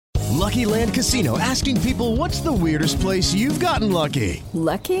Lucky Land Casino, asking people, what's the weirdest place you've gotten lucky?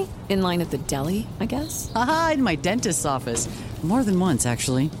 Lucky? In line at the deli, I guess? Aha, in my dentist's office. More than once,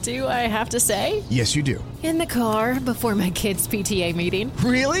 actually. Do I have to say? Yes, you do. In the car before my kids' PTA meeting.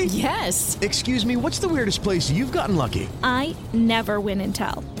 Really? Yes. Excuse me, what's the weirdest place you've gotten lucky? I never win and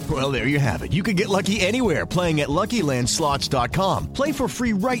tell. Well, there you have it. You can get lucky anywhere, playing at LuckyLandSlots.com. Play for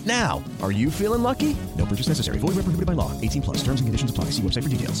free right now. Are you feeling lucky? No purchase necessary. Void where prohibited by law. 18 plus. Terms and conditions apply. See website for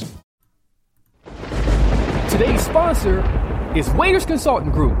details. Today's sponsor is Waiters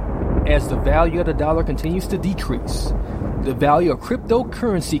Consulting Group. As the value of the dollar continues to decrease, the value of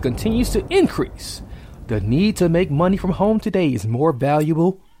cryptocurrency continues to increase. The need to make money from home today is more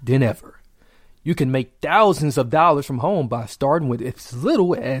valuable than ever. You can make thousands of dollars from home by starting with as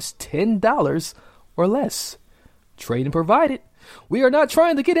little as $10 or less. Trading provided. We are not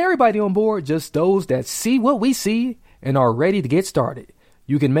trying to get everybody on board, just those that see what we see and are ready to get started.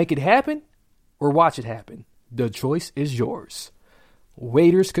 You can make it happen or watch it happen. The choice is yours.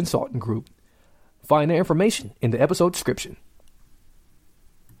 Waiters Consulting Group. Find their information in the episode description.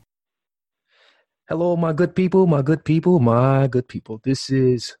 Hello, my good people, my good people, my good people. This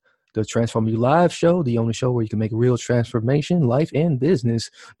is the Transform You Live show, the only show where you can make real transformation, life and business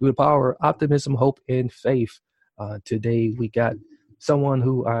through the power of optimism, hope, and faith. Today, we got someone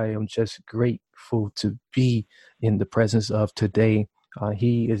who I am just grateful to be in the presence of today.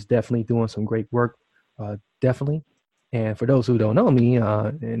 He is definitely doing some great work, definitely. And for those who don't know me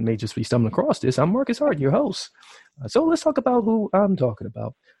and may just be stumbling across this, I'm Marcus Hart, your host. So let's talk about who I'm talking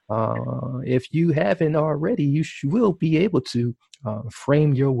about. If you haven't already, you will be able to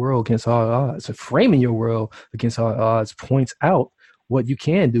frame your world against all odds. So framing your world against all odds points out what you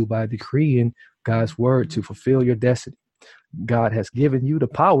can do by decreeing God's word to fulfill your destiny. God has given you the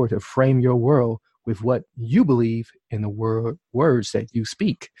power to frame your world with what you believe in the words that you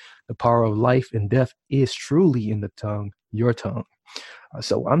speak. The power of life and death is truly in the tongue, your tongue.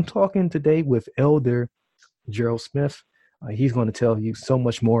 So I'm talking today with Elder Gerald Smith. He's going to tell you so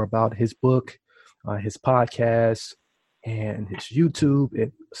much more about his book, his podcast, and his YouTube,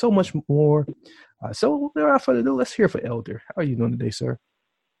 and so much more. So without further ado, let's hear from Elder. How are you doing today, sir?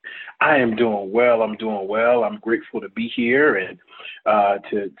 I am doing well. I'm grateful to be here and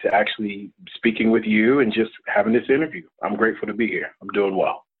to actually speaking with you and just having this interview. I'm grateful to be here. I'm doing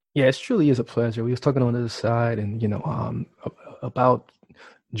well. Yeah, it truly is a pleasure. We was talking on the other side, and about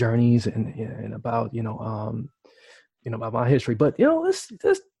journeys and about about my history. But let's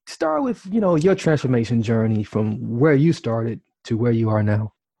start with your transformation journey from where you started to where you are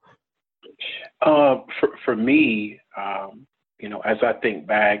now. For me, as I think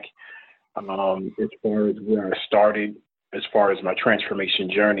back, as far as where I started, as far as my transformation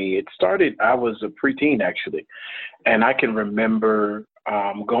journey, it started, I was a preteen actually. And I can remember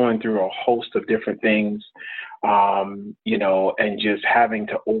going through a host of different things, and just having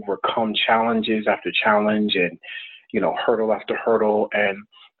to overcome challenges after challenge and, hurdle after hurdle. And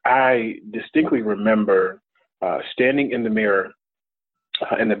I distinctly remember standing in the mirror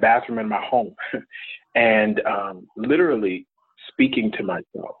in the bathroom in my home and literally speaking to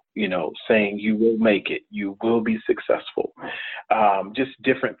myself, saying, you will make it, you will be successful, just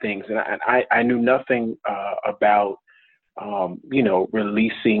different things. And I knew nothing about,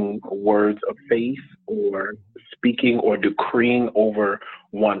 releasing words of faith or speaking or decreeing over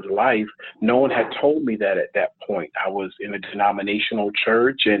one's life. No one had told me that at that point. I was in a denominational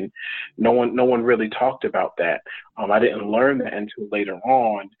church and no one really talked about that. I didn't learn that until later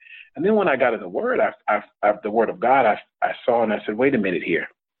on. And then when I got in the Word, the Word of God, I saw and I said, wait a minute here.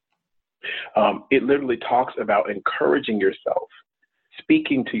 It literally talks about encouraging yourself,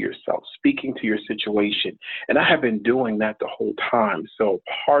 speaking to yourself, speaking to your situation. And I have been doing that the whole time. So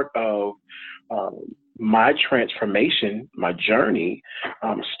part of my transformation, my journey,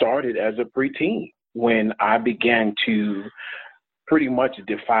 started as a preteen when I began to pretty much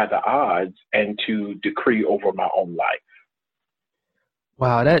defy the odds and to decree over my own life.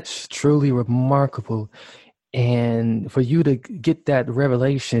 Wow, that's truly remarkable. And for you to get that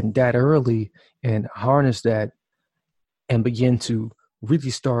revelation that early and harness that and begin to really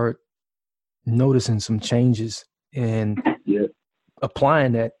start noticing some changes and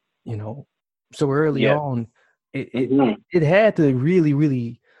applying that, so early on, it had to really,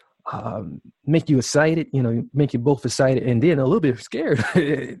 really make you excited, make you both excited and then a little bit scared,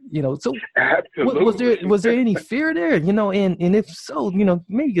 So Absolutely. was there any fear there, and if so,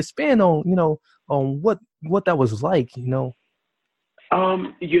 maybe expand on, on what that was like,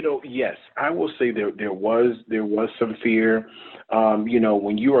 Yes, I will say there was some fear,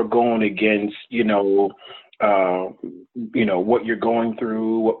 when you are going against, what you're going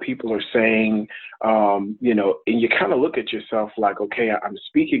through, what people are saying, and you kind of look at yourself like, okay, I'm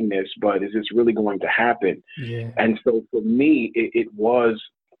speaking this, but is this really going to happen? Yeah. And so for me, it was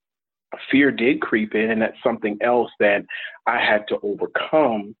fear did creep in, and that's something else that I had to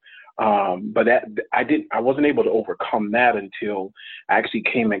overcome. But I wasn't able to overcome that until I actually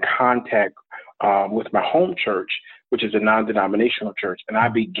came in contact with my home church, which is a non-denominational church, and I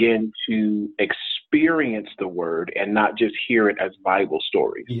began to experience the word and not just hear it as Bible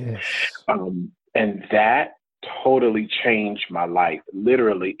stories. Yes. And that totally changed my life.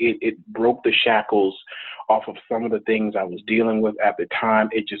 Literally, it broke the shackles off of some of the things I was dealing with at the time.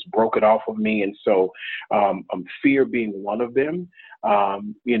 It just broke it off of me. And so fear being one of them,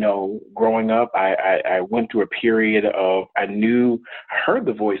 growing up, I went through a period of, I heard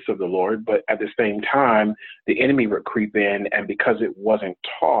the voice of the Lord, but at the same time, the enemy would creep in. And because it wasn't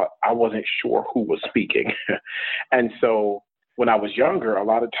taught, I wasn't sure who was speaking. And so when I was younger, a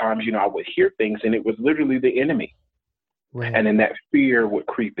lot of times, I would hear things and it was literally the enemy. Right. And then that fear would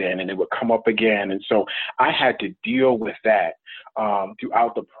creep in and it would come up again. And so I had to deal with that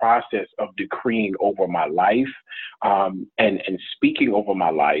throughout the process of decreeing over my life and speaking over my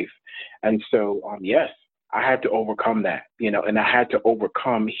life. And so, yes, I had to overcome that, and I had to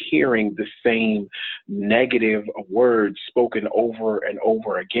overcome hearing the same negative words spoken over and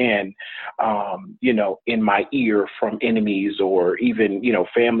over again, in my ear from enemies or even,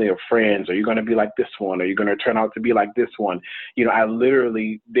 family or friends. Are you going to be like this one? Are you going to turn out to be like this one?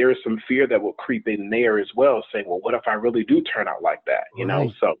 There's some fear that will creep in there as well, saying, well, what if I really do turn out like that? Right.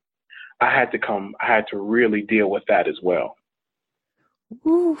 So I had to really deal with that as well.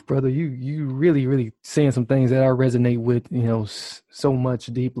 Ooh, brother, you really, really saying some things that I resonate with, so much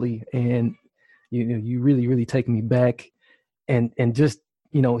deeply, and you really, really taking me back, and just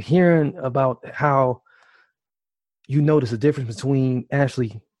hearing about how you notice the difference between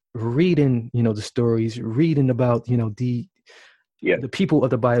actually reading, the stories, reading about the people of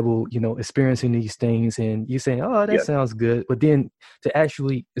the Bible, experiencing these things, and you saying, oh, that sounds good, but then to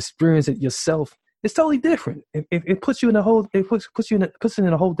actually experience it yourself. It's totally different. It puts you in a whole. It puts it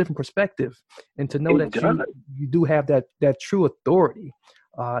in a whole different perspective, and to know that you do have that true authority.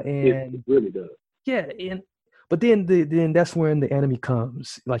 And it really does. Yeah, but then that's when the enemy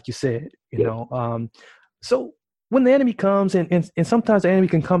comes, like you said. So when the enemy comes, and sometimes the enemy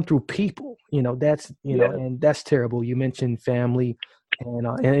can come through people. That's and that's terrible. You mentioned family,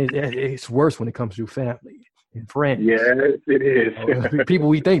 and it's worse when it comes through family and friends. Yes, it is. People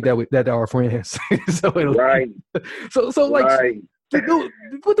we think that are friends. Right. So like, right.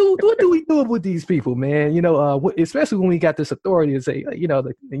 what do we do with these people, man? Especially when we got this authority to say,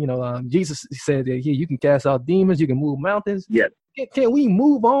 Jesus said that here you can cast out demons, you can move mountains. Yes. Can we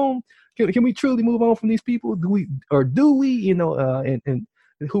move on? Can we truly move on from these people? Do we? And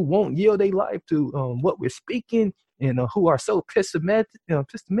who won't yield their life to what we're speaking, and who are so pessimistic.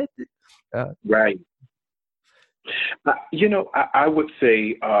 Right. I would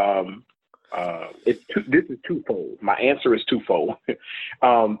say this is twofold. My answer is twofold.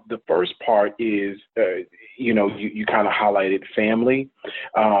 The first part is, you kind of highlighted family.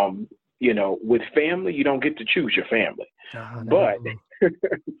 With family, you don't get to choose your family, but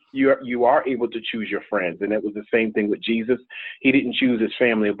you are able to choose your friends. And it was the same thing with Jesus. He didn't choose his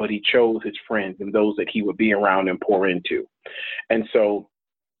family, but he chose his friends and those that he would be around and pour into. And so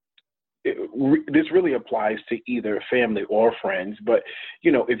this really applies to either family or friends. But,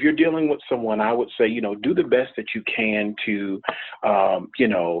 if you're dealing with someone, I would say, do the best that you can to,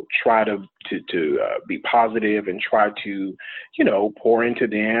 try to be positive and try to, pour into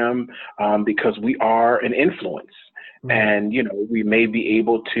them because we are an influence. And, we may be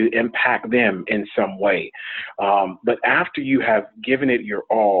able to impact them in some way. But after you have given it your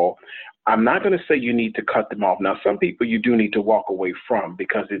all, I'm not going to say you need to cut them off. Now, some people you do need to walk away from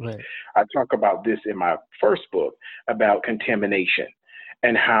because I talk about this in my first book about contamination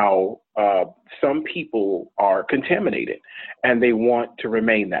and how some people are contaminated and they want to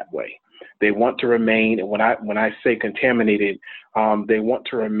remain that way. They want to remain, and when I say contaminated, they want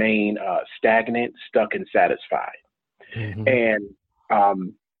to remain stagnant, stuck, and satisfied. Mm-hmm.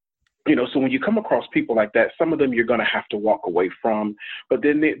 And so when you come across people like that, some of them you're going to have to walk away from. But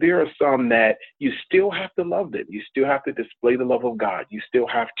then there are some that you still have to love them. You still have to display the love of God. You still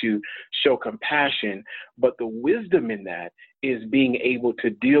have to show compassion. But the wisdom in that is being able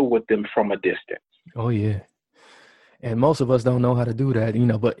to deal with them from a distance. Oh, yeah. And most of us don't know how to do that,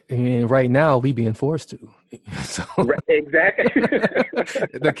 but right now we being forced to. So, right, exactly.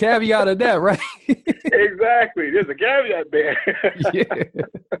 The caveat of that, right? Exactly. There's a caveat there. Yeah.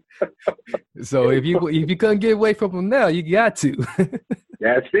 So if you couldn't get away from them now, you got to.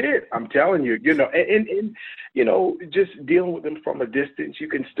 That's it. I'm telling you, and just dealing with them from a distance, you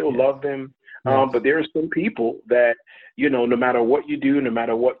can still love them. Yes. But there are some people that, no matter what you do, no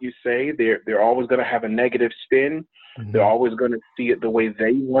matter what you say, they're always going to have a negative spin. Mm-hmm. They're always going to see it the way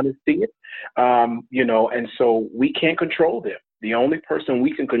they want to see it. And so we can't control them. The only person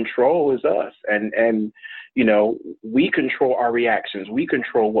we can control is us. And we control our reactions. We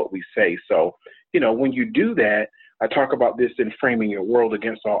control what we say. So, when you do that, I talk about this in Framing Your World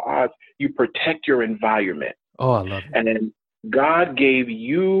Against All Odds, you protect your environment. Oh, I love it. And then God gave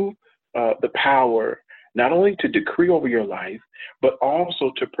you the power not only to decree over your life, but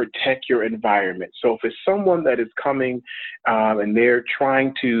also to protect your environment. So if it's someone that is coming and they're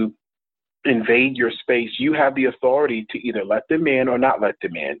trying to invade your space, you have the authority to either let them in or not let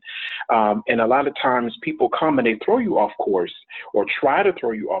them in. And a lot of times people come and they throw you off course or try to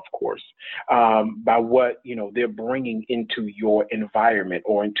throw you off course by what, they're bringing into your environment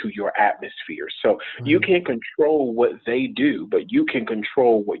or into your atmosphere. So you can't control what they do, but you can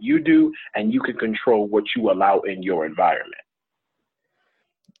control what you do, and you can control what you allow in your environment.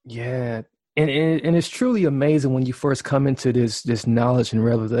 Yeah. And it's truly amazing when you first come into this knowledge and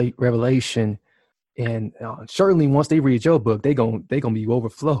revelation, and certainly once they read your book, they gonna be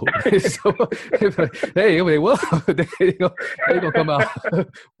overflowed. So, hey, well, they gonna come out.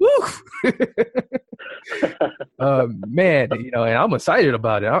 Woo! Man, and I'm excited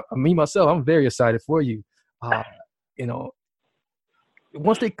about it. Me myself, I'm very excited for you.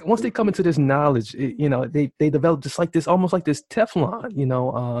 Once they come into this knowledge, they develop just like this, almost like this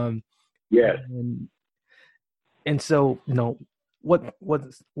Teflon. Yes. And so, what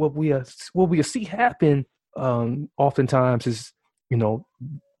we see happen oftentimes is,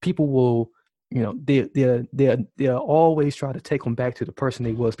 people will, they'll always try to take them back to the person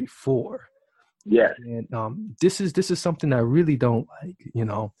they was before. Yes. And this is something I really don't like.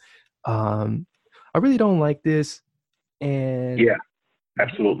 I really don't like this. And yeah,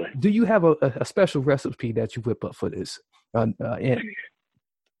 absolutely. Do you have a special recipe that you whip up for this?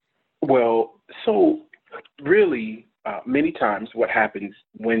 Well, so really, many times what happens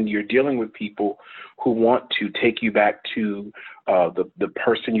when you're dealing with people who want to take you back to the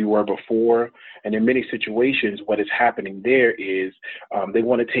person you were before, and in many situations, what is happening there is they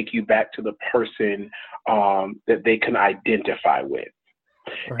want to take you back to the person that they can identify with.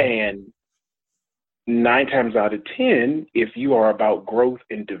 Right. And 9 times out of 10, if you are about growth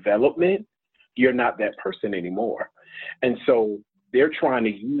and development, you're not that person anymore. And so they're trying to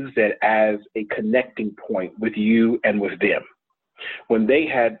use that as a connecting point with you and with them, when they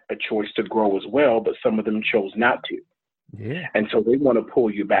had a choice to grow as well, but some of them chose not to. Yeah. And so they want to pull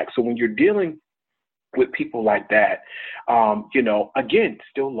you back. So when you're dealing with people like that, again,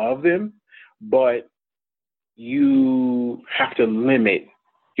 still love them, but you have to limit,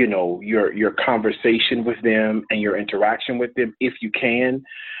 your conversation with them and your interaction with them if you can,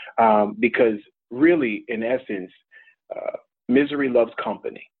 because really, in essence, misery loves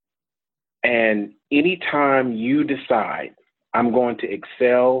company. And anytime you decide I'm going to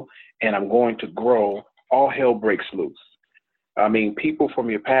excel and I'm going to grow, all hell breaks loose. I mean, people from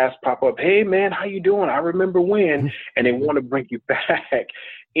your past pop up, hey man, how you doing? I remember when, and they want to bring you back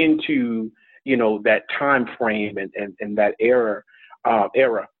into, that time frame and that era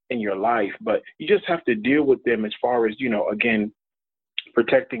in your life. But you just have to deal with them as far as, again,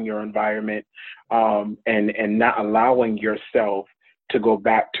 protecting your environment, and not allowing yourself to go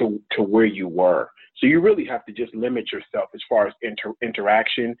back to where you were. So you really have to just limit yourself as far as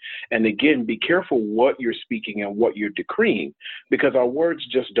interaction. And again, be careful what you're speaking and what you're decreeing, because our words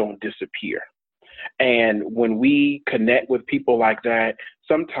just don't disappear. And when we connect with people like that,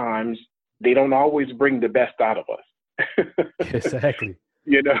 sometimes they don't always bring the best out of us. Exactly.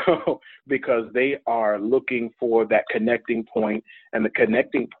 Because they are looking for that connecting point, and the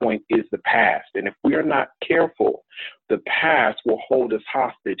connecting point is the past. And if we are not careful, the past will hold us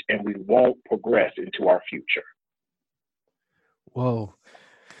hostage and we won't progress into our future. Whoa.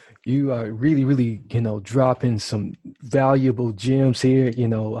 You are really, really, dropping some valuable gems here,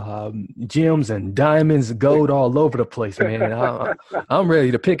 gems and diamonds, gold all over the place, man. I'm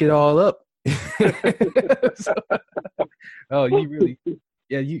ready to pick it all up. You really,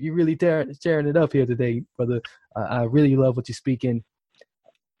 you really tearing it up here today, brother. I really love what you're speaking.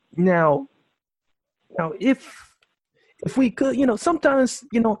 Now, if we could, sometimes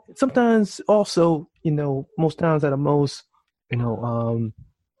also, most times at the most,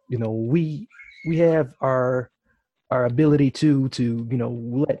 we have our ability to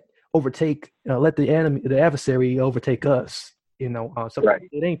let overtake, let the adversary overtake us. Sometimes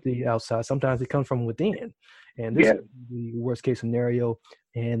it ain't the outside. Sometimes it comes from within, and this is the worst case scenario.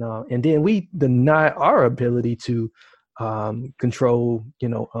 And then we deny our ability to control,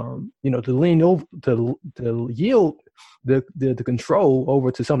 to lean over, to yield the control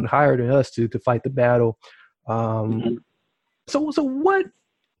over to something higher than us to fight the battle. So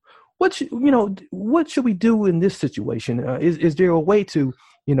what should we do in this situation? Is there a way to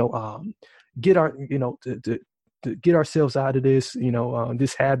get our to get ourselves out of this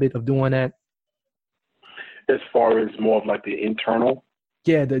this habit of doing that? As far as more of like the internal.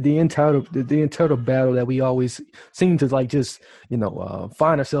 Yeah, the internal battle that we always seem to like just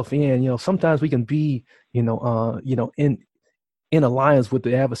find ourselves in. Sometimes we can be in alliance with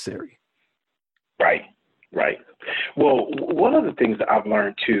the adversary. Right. Well, one of the things that I've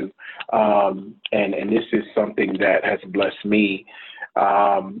learned too, and this is something that has blessed me,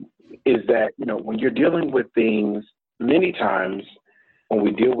 is that when you're dealing with things, many times when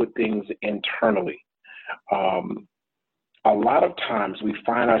we deal with things internally, a lot of times we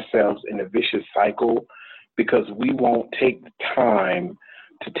find ourselves in a vicious cycle because we won't take the time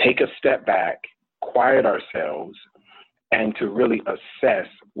to take a step back, quiet ourselves, and to really assess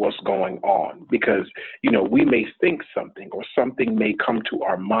what's going on. Because, we may think something or something may come to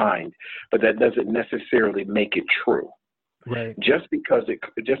our mind, but that doesn't necessarily make it true. Right. Just because a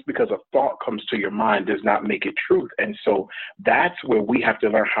thought comes to your mind does not make it truth. And so that's where we have to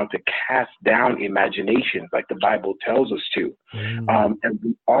learn how to cast down imaginations, like the Bible tells us to. And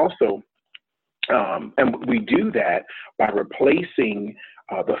we also, and we do that by replacing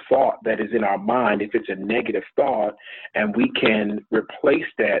the thought that is in our mind, if it's a negative thought, and we can replace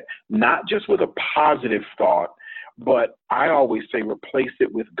that not just with a positive thought, but I always say replace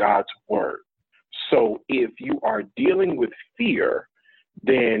it with God's word. So if you are dealing with fear,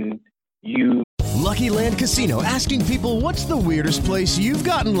 then you... Lucky Land Casino, asking people, what's the weirdest place you've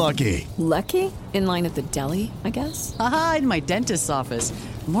gotten lucky? Lucky? In line at the deli, I guess? Aha, in my dentist's office.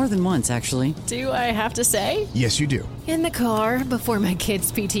 More than once, actually. Do I have to say? Yes, you do. In the car before my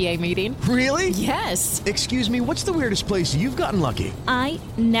kids' PTA meeting. Really? Yes. Excuse me, what's the weirdest place you've gotten lucky? I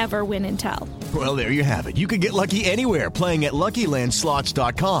never win and tell. Well, there you have it. You can get lucky anywhere, playing at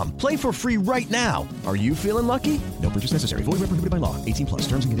LuckyLandSlots.com. Play for free right now. Are you feeling lucky? No purchase necessary. Void where prohibited by law. 18+.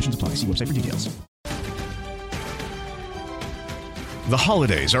 Terms and conditions apply. See website for details. The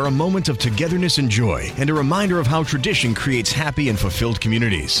holidays are a moment of togetherness and joy, and a reminder of how tradition creates happy and fulfilled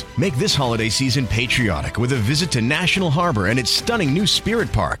communities. Make this holiday season patriotic with a visit to National Harbor and its stunning new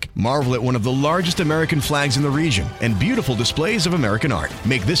Spirit Park. Marvel at one of the largest American flags in the region and beautiful displays of American art.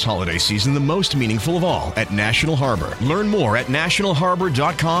 Make this holiday season the most meaningful of all at National Harbor. Learn more at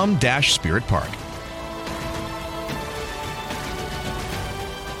nationalharbor.com/Spirit Park.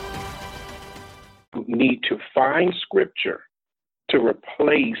 Need to find scripture to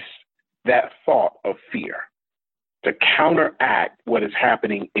replace that thought of fear, to counteract what is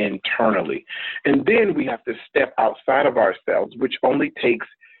happening internally. And then we have to step outside of ourselves, which only takes,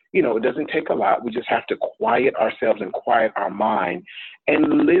 it doesn't take a lot. We just have to quiet ourselves and quiet our mind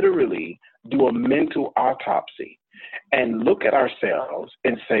and literally do a mental autopsy and look at ourselves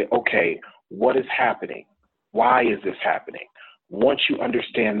and say, okay, what is happening? Why is this happening? Once you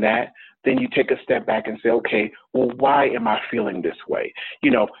understand that, then you take a step back and say, okay, well, why am I feeling this way?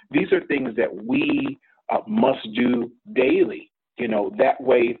 These are things that we must do daily. That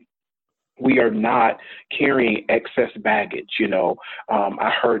way we are not carrying excess baggage.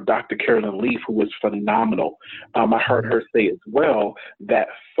 I heard Dr. Carolyn Leaf, who was phenomenal. I heard her say as well that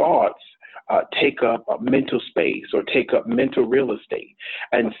thoughts take up mental space or take up mental real estate.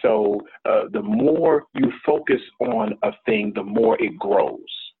 And so the more you focus on a thing, the more it grows.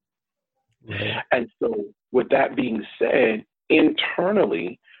 Right. And so with that being said,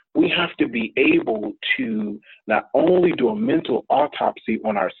 internally, we have to be able to not only do a mental autopsy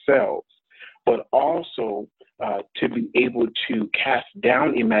on ourselves, but also to be able to cast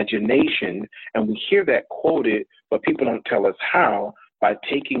down imagination. And we hear that quoted, but people don't tell us how, by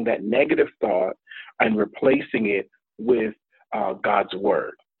taking that negative thought and replacing it with God's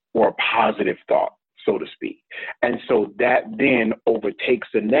word or a positive thought, so to speak. And so that then overtakes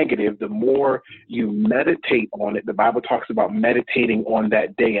the negative. The more you meditate on it, the Bible talks about meditating on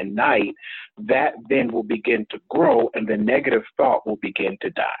that day and night, that then will begin to grow and the negative thought will begin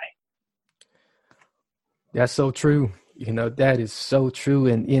to die. That's so true. That is so true.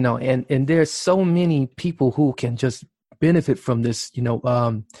 And, and there's so many people who can just benefit from this.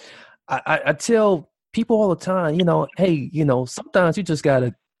 I tell people all the time, hey, sometimes you just got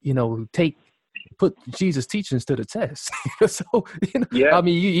to, put Jesus' teachings to the test. So, Yeah. I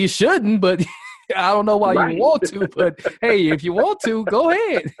mean, you shouldn't, but I don't know why Right. you want to. But hey, if you want to, go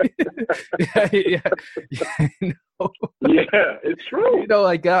ahead. Yeah. Yeah, it's true.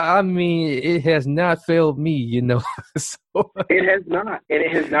 Like I mean, it has not failed me. So, It has not, and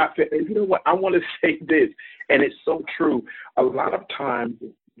it has not. And you know what? I want to say this, and it's so true. A lot of times,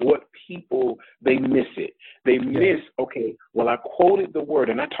 what people, they miss it. They miss, okay, well, I quoted the word,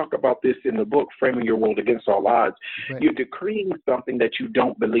 and I talk about this in the book, Framing Your World Against All Odds. Right. You're decreeing something that you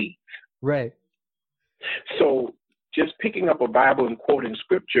don't believe. Right. So just picking up a Bible and quoting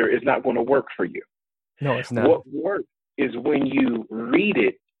scripture is not going to work for you. No, it's not. What works is when you read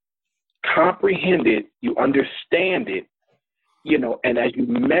it, comprehend it, you understand it, and as you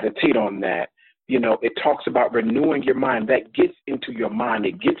meditate on that, it talks about renewing your mind. That gets into your mind.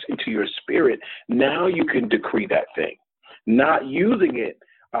 It gets into your spirit. Now you can decree that thing, not using it,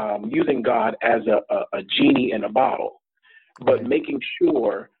 using God as a genie in a bottle, but making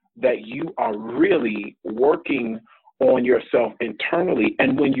sure that you are really working on yourself internally.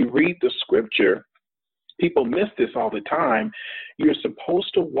 And when you read the scripture, people miss this all the time. You're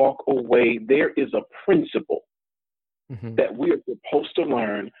supposed to walk away. There is a principle that we are supposed to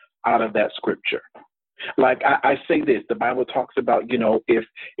learn out of that scripture. Like I say this, the Bible talks about, if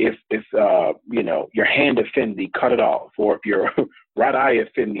your hand offend thee, cut it off, or if your right eye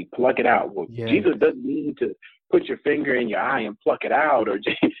offend thee, pluck it out. Well, Jesus doesn't mean to put your finger in your eye and pluck it out, or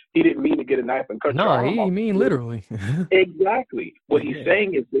he didn't mean to get a knife and cut your arm off. No, he mean literally. Exactly. What he's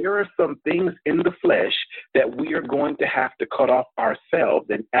saying is there are some things in the flesh that we are going to have to cut off ourselves.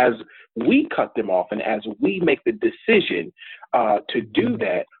 And as we cut them off and as we make the decision to do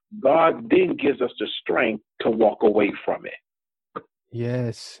that, God then gives us the strength to walk away from it.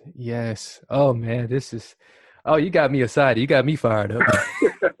 Yes. Oh, man, you got me excited. You got me fired up.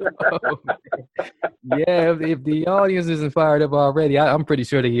 Yeah, if the audience isn't fired up already, I'm pretty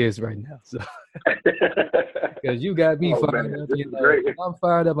sure they is right now. So, because you got me fired up, I'm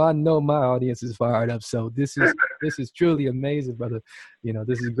fired up. I know my audience is fired up. So this is truly amazing, brother.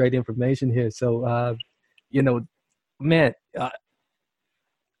 This is great information here. So, man,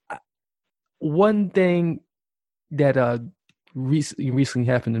 one thing that recently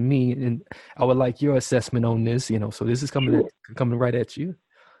happened to me, and I would like your assessment on this. So this is coming right at you.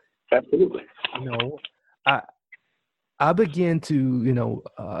 Absolutely. I began to,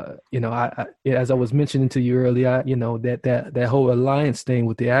 I as I was mentioning to you earlier, that whole alliance thing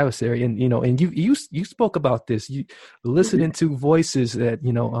with the adversary, and and you spoke about this. You listening to voices that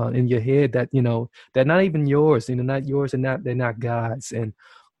in your head that that not even yours, not yours, and they're not God's, and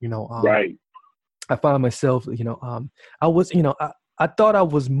right. I find myself, I was, I thought I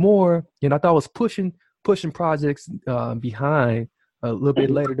was more, I thought I was pushing projects behind a little bit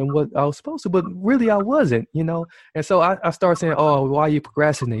later than what I was supposed to, but really I wasn't, And so I started saying, "Oh, why are you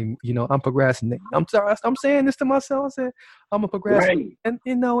procrastinating?" I'm procrastinating. I'm sorry. I'm saying this to myself. I said, "I'm a procrastinator," and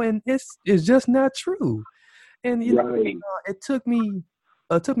and it's just not true. And it took me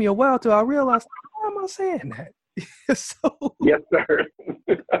a while till I realized, why am I saying that? So yes, sir.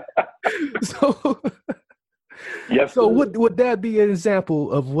 So yes. So would that be an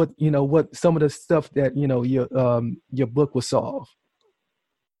example of what what some of the stuff that your book will solve?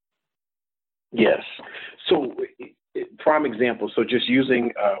 Yes. So, prime example. So, just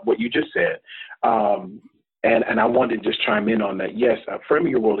using what you just said, and I wanted to just chime in on that. Yes,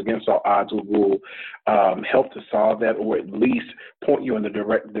 Framing Your World Against All Odds will help to solve that, or at least point you in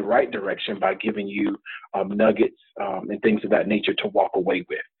the right direction by giving you nuggets and things of that nature to walk away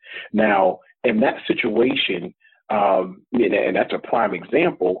with. Now, in that situation, and that's a prime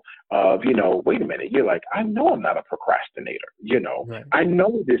example of, wait a minute, you're like, I know I'm not a procrastinator, right. I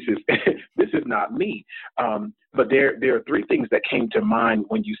know this is not me. But there are three things that came to mind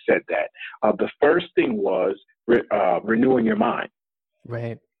when you said that. The first thing was renewing your mind.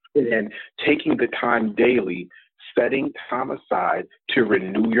 Right. And taking the time daily, setting time aside to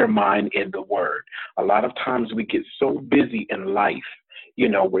renew your mind in the word. A lot of times we get so busy in life,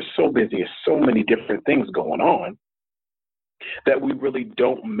 we're so busy, there's so many different things going on that we really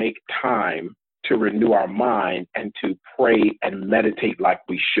don't make time to renew our mind and to pray and meditate like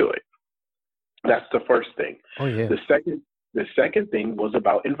we should. That's the first thing. Oh, yeah. The The second thing was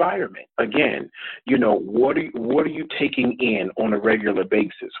about environment. Again, what are you taking in on a regular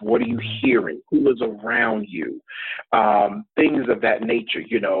basis? What are you hearing? Who is around you? Things of that nature.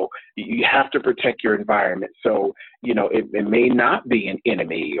 You have to protect your environment. So, it may not be an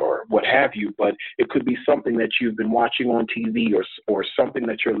enemy or what have you, but it could be something that you've been watching on TV or something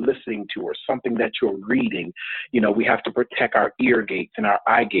that you're listening to or something that you're reading. We have to protect our ear gates and our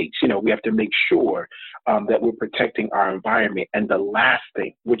eye gates. We have to make sure that we're protecting our environment. And the last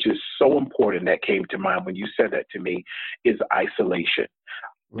thing, which is so important, that came to mind when you said that to me, is isolation.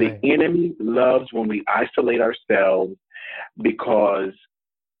 Right. The enemy loves when we isolate ourselves, because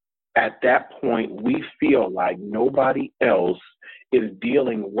at that point we feel like nobody else is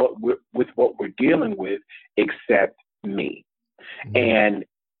dealing with what we're dealing with except me. Mm-hmm. And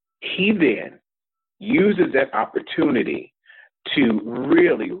he then uses that opportunity to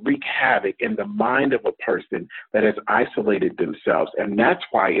really wreak havoc in the mind of a person that has isolated themselves. And that's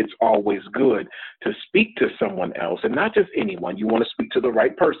why it's always good to speak to someone else, and not just anyone. You want to speak to the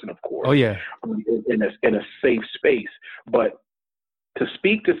right person, of course. Oh, yeah. In a safe space. But to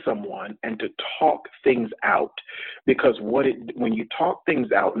speak to someone and to talk things out, because when you talk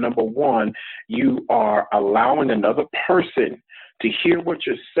things out, number one, you are allowing another person to hear what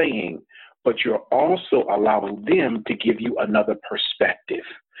you're saying, but you're also allowing them to give you another perspective.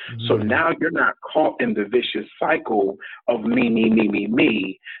 Mm-hmm. So now you're not caught in the vicious cycle of me, me, me, me,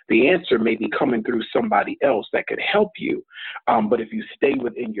 me. The answer may be coming through somebody else that could help you. But if you stay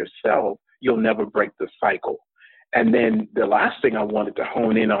within yourself, you'll never break the cycle. And then the last thing I wanted to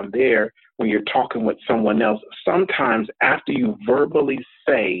hone in on there, when you're talking with someone else, sometimes after you verbally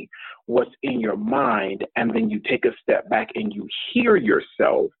say what's in your mind, and then you take a step back and you hear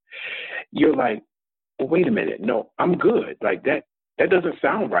yourself, you're like, well, wait a minute. No, I'm good. Like that doesn't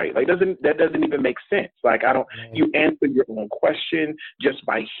sound right. Like that doesn't even make sense. Like you answer your own question just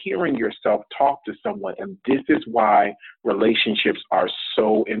by hearing yourself talk to someone. And this is why relationships are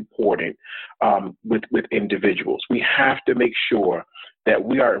so important with individuals. We have to make sure that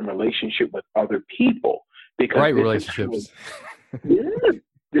we are in relationship with other people, because right relationships.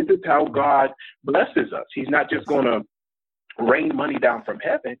 This is how God blesses us. He's not just going to rain money down from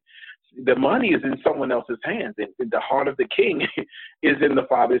heaven. The money is in someone else's hands, and the heart of the king is in the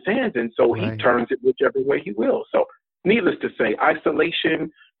Father's hands, and so he turns it whichever way he will. So needless to say,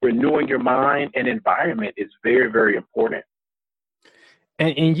 isolation, renewing your mind, and environment is very, very important.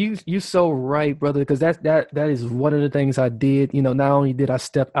 And you so right, brother, because that is one of the things I did. Not only did I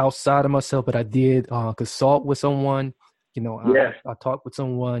step outside of myself, but I did consult with someone. I talked with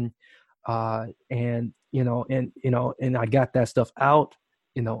someone, and I got that stuff out.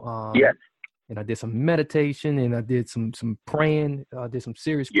 And I did some meditation, and I did some praying. I did some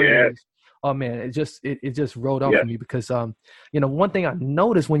serious prayers. Oh man, it just rolled off of me, because one thing I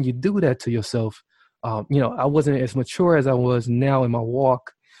noticed when you do that to yourself, I wasn't as mature as I was now in my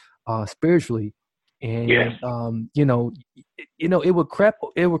walk spiritually, and it would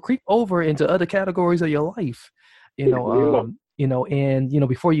creep over into other categories of your life, and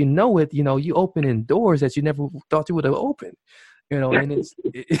before you know it, you opening doors that you never thought you would have opened. And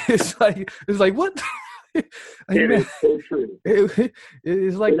it's like what? It is so true.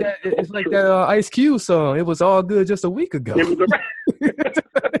 It's like that. It's like that Ice Cube song. It was all good just a week ago.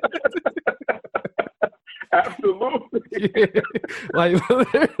 Absolutely. Yeah. Like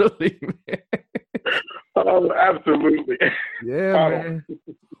literally, man. Oh, absolutely. Yeah, man.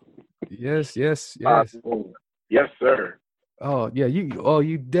 Yes. Yes, sir. Oh, yeah.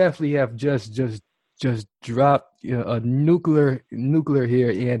 You definitely have just dropped a nuclear here,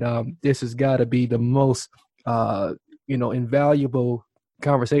 and this has got to be the most invaluable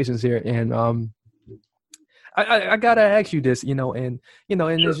conversations here. And I gotta ask you this, and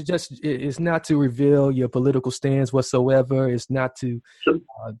it's not to reveal your political stance whatsoever. It's not to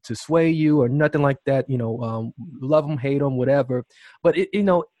sway you or nothing like that. Love them, hate them, whatever. But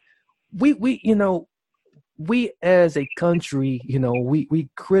we as a country, we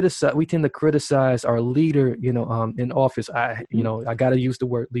criticize. We tend to criticize our leader, in office. I got to use the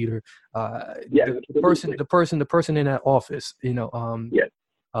word leader. The person in that office,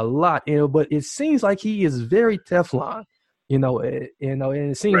 a lot, but it seems like he is very Teflon, and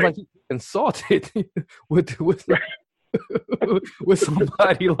it seems like he consulted with with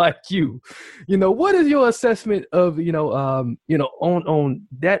somebody like you. What is your assessment of on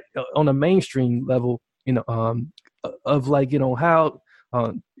that on a mainstream level? Of like how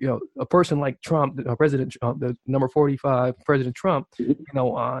a person like Trump, President Trump, the number 45 President Trump,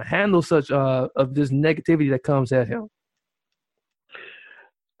 handles such of this negativity that comes at him.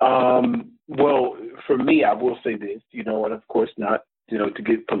 Well, for me, I will say this, and of course not, to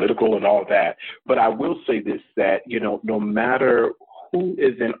get political and all that, but I will say this, that, no matter who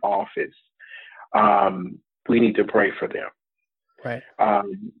is in office, we need to pray for them. Right.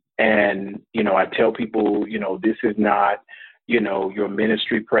 And, I tell people, this is not, your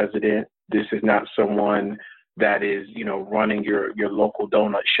ministry president. This is not someone that is, running your local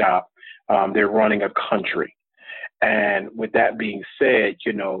donut shop. They're running a country. And with that being said,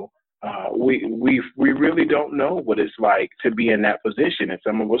 we really don't know what it's like to be in that position. And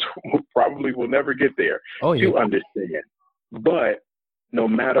some of us probably will never get there to understand. But no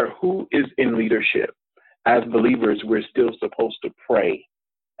matter who is in leadership, as believers, we're still supposed to pray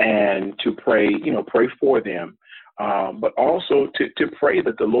and to pray for them, but also to pray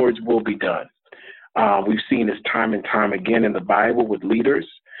that the Lord's will be done. We've seen this time and time again in the Bible with leaders,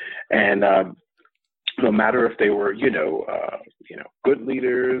 and no matter if they were, good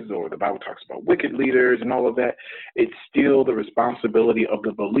leaders, or the Bible talks about wicked leaders and all of that, it's still the responsibility of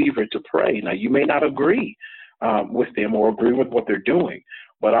the believer to pray. Now, you may not agree with them or agree with what they're doing,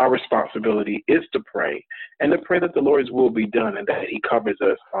 but our responsibility is to pray, and to pray that the Lord's will be done and that He covers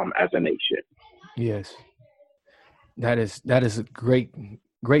us as a nation. Yes, that is a great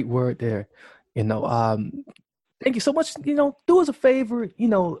word there. Thank you so much. Do us a favor.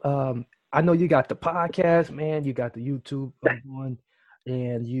 I know you got the podcast, man. You got the YouTube going,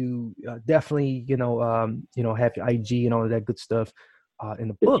 and you definitely, have your IG and all of that good stuff. In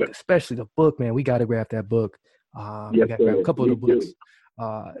the book, especially the book, man, we got to grab that book. We got to grab a couple of the books.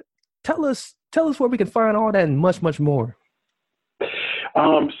 Tell us where we can find all that and much, much more.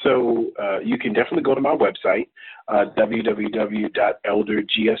 So you can definitely go to my website,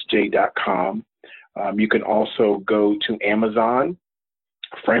 www.eldergsj.com. You can also go to Amazon.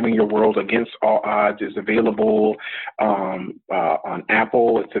 Framing Your World Against All Odds is available on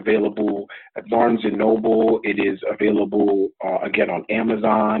Apple. It's available at Barnes & Noble. It is available, again, on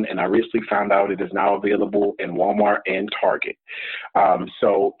Amazon. And I recently found out it is now available in Walmart and Target.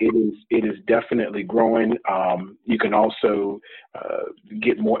 So it is definitely growing. You can also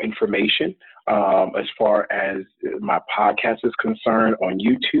get more information as far as my podcast is concerned on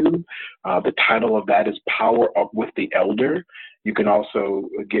YouTube. The title of that is Power Up with the Elder. You can also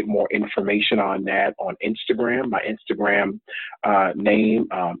get more information on that on Instagram. My Instagram name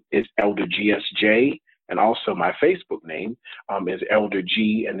is Elder GSJ, and also my Facebook name is Elder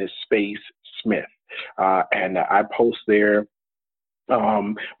G and this space Smith. And I post there.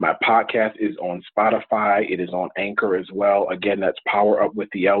 My podcast is on Spotify. It is on Anchor as well. Again, that's Power Up with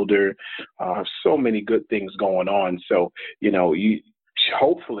the Elder. So many good things going on. So,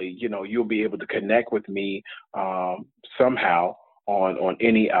 hopefully, you'll be able to connect with me somehow on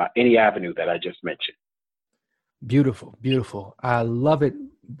any avenue that I just mentioned. Beautiful, beautiful. I love it,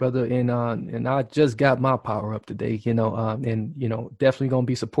 brother. And I just got my power up today, and definitely gonna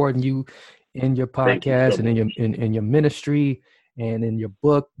be supporting you in your podcast and in your ministry and in your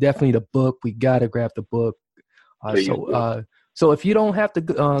book. Definitely the book. We gotta grab the book. So if you don't have to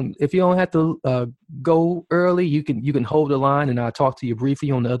go early, you can hold the line, and I'll talk to you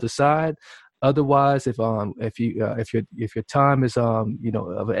briefly on the other side. Otherwise, if your time is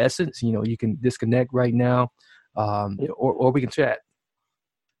of essence, you can disconnect right now, or we can chat.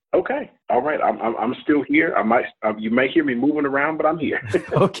 Okay, all right. I'm still here. You may hear me moving around, but I'm here.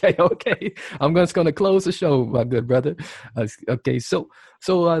 Okay. I'm just going to close the show, my good brother. Okay, so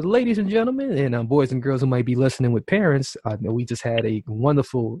ladies and gentlemen, and boys and girls who might be listening with parents, we just had a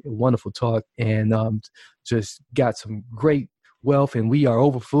wonderful talk, and just got some great wealth, and we are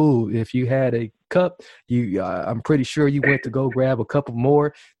over food. If you had a cup, I'm pretty sure you went to go grab a couple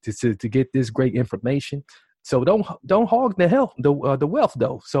more to get this great information. So don't hog the wealth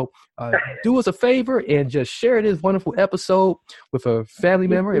though. So do us a favor and just share this wonderful episode with a family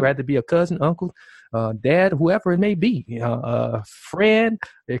member. It had to be a cousin, uncle, dad, whoever it may be, a friend.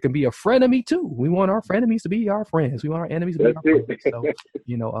 It can be a frenemy too. We want our frenemies to be our friends. We want our enemies to be our friends. So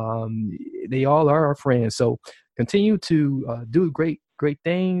they all are our friends. So continue to do great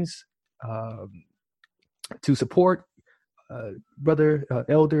things to support brother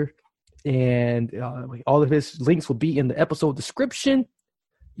Elder. And all of his links will be in the episode description.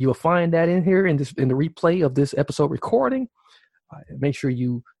 You will find that in here in the replay of this episode recording. Make sure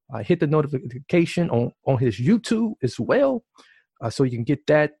you hit the notification on his YouTube as well, so you can get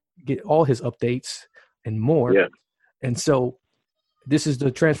all his updates and more. Yeah. And so this is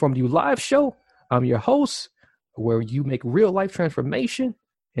the Transform You Live show. I'm your host, where you make real life transformation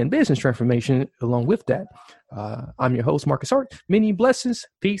and business transformation along with that. I'm your host, Marcus Hart. Many blessings,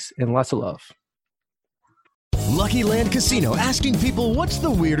 peace, and lots of love. Lucky Land Casino, asking people, what's the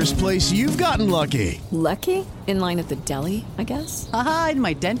weirdest place you've gotten lucky? Lucky? In line at the deli, I guess? Aha, in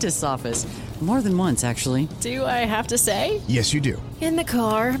my dentist's office. More than once, actually. Do I have to say? Yes, you do. In the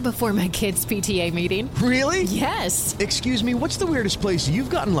car before my kids' PTA meeting. Really? Yes. Excuse me, what's the weirdest place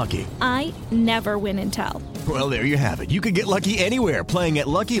you've gotten lucky? I never win and tell. Well, there you have it. You can get lucky anywhere, playing at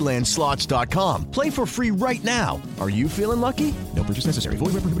LuckyLandSlots.com. Play for free right now. Are you feeling lucky? No purchase necessary.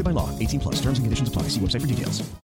 Void where prohibited by law. 18 plus. Terms and conditions apply. See website for details.